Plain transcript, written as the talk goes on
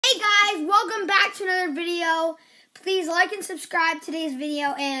back to another video. Please like and subscribe to today's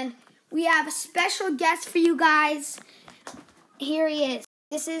video, and we have a special guest for you guys. Here he is.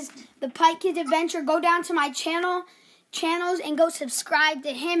 This is the Pike Kids Adventure. Go down to my channels and go subscribe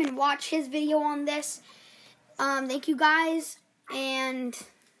to him and watch his video on this. Thank you guys, and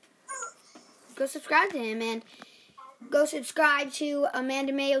go subscribe to him, and go subscribe to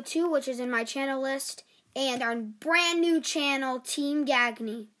Amanda Mayo 2, which is in my channel list, and our brand new channel, Team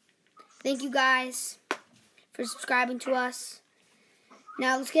Gagney. Thank you guys for subscribing to us.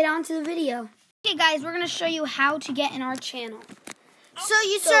 Now let's get on to the video. Okay guys, we're going to show you how to get in our channel. So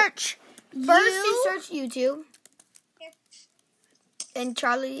you search YouTube. And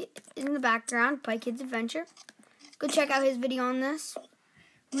Charlie is in the background, Pike Kids Adventure. Go check out his video on this.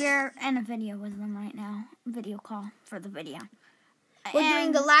 We're in a video with them right now. Video call for the video. We're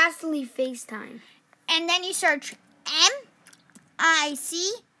doing the Lastly FaceTime. And then you search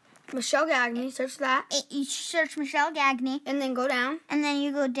M-I-C. Michelle Gagney, search that. You search Michelle Gagney. And then go down. And then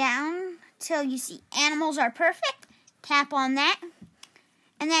you go down till you see Animals Are Perfect. Tap on that.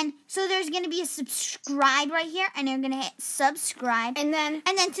 And then, so there's going to be a subscribe right here. And you're going to hit subscribe. And then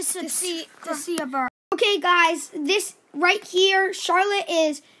to see of our... Okay, guys, this right here, Charlotte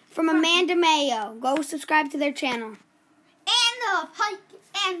is from Amanda Mayo. Go subscribe to their channel. And the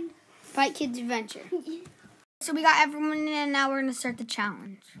Pike Kids Adventure. So we got everyone in, and now we're going to start the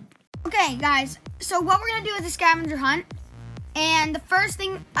challenge. Okay, guys, so what we're going to do is a scavenger hunt. And the first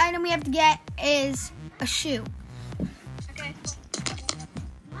item we have to get is a shoe. Okay.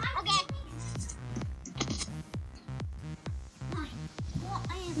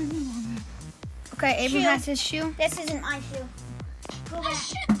 Okay, Abram has his shoe. This isn't my shoe. Go back.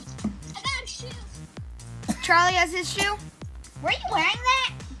 I got a shoe. Charlie has his shoe. Were you wearing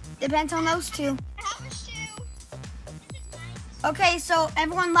that? Depends on those two. I have a shoe. This is mine. Okay, so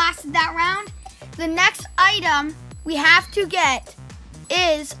everyone lasted that round. The next item we have to get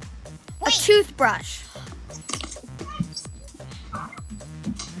is a toothbrush.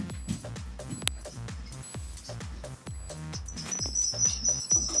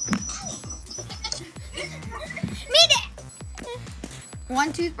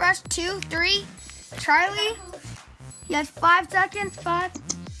 One toothbrush, 2, 3. Charlie, he has 5 seconds. 5,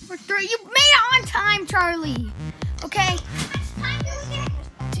 4, 3. You made it on time, Charlie. Okay.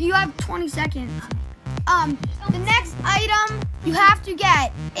 So you have 20 seconds. The next item you have to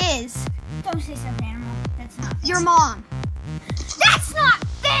get is... Don't say stuffed animal. That's not fair. Your mom. That's not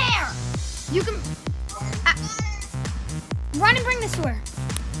fair! You can... run and bring this to her.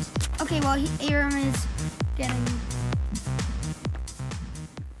 Okay, well, Abram is getting...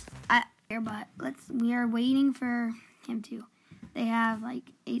 but we are waiting for him to. They have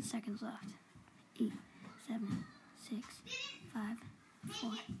like 8 seconds left. 8, 7, 6, 5,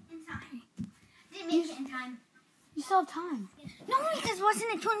 4, 3. Didn't make it in time. You still have time. No, because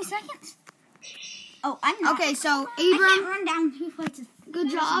wasn't it 20 seconds? Oh, I'm not. Okay, so I can't Abram, run down 2 places. good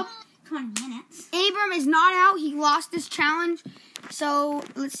job. 20 minutes. Abram is not out. He lost this challenge. So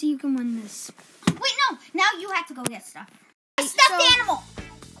let's see who can win this. Wait, no. Now you have to go get stuff. A stuffed animal.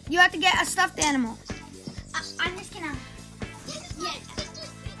 You have to get a stuffed animal. I'm just gonna...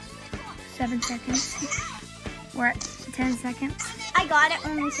 7 seconds. We're at 10 seconds. I got it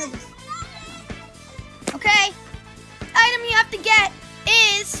only for this. Okay. Item you have to get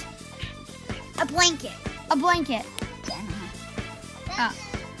is A blanket. a blanket.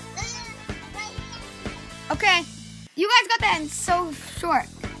 Okay. You guys got that in so short.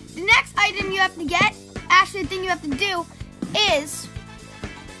 The next item you have to get, actually the thing you have to do is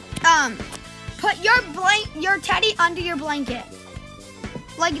put your teddy under your blanket.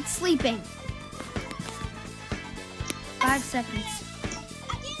 Like it's sleeping. 5 seconds.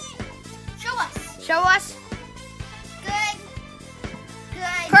 Show us. Show us. Good.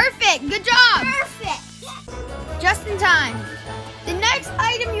 Perfect. Good job. Perfect. Just in time. The next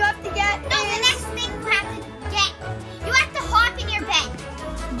item you have to get No, the next thing you have to get, you have to hop in your bed.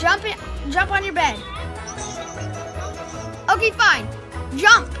 Jump on your bed. Okay, fine.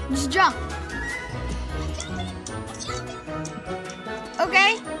 Jump. Just jump.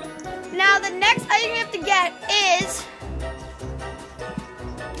 Okay. Now the next item you have to get is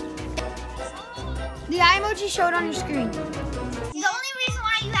the eye emoji showed on your screen. The only reason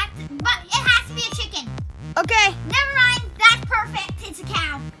why you have to, but it has to be a chicken. Okay. Never mind. That's perfect. It's a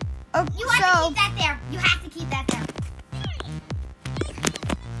cow. Okay, You have to keep that there. You have to keep that there.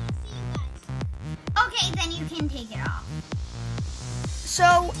 Okay, then you can take it off.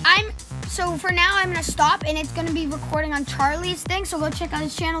 So for now I'm gonna stop, and it's gonna be recording on Charlie's thing. So go check out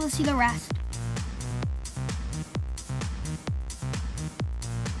his channel to see the rest.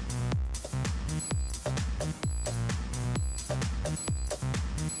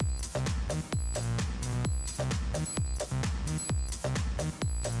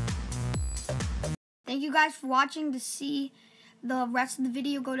 Thank you guys for watching. To see the rest of the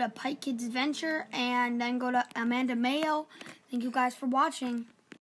video, go to Pike Kids Adventure and then go to Amanda Mayo. Thank you guys for watching.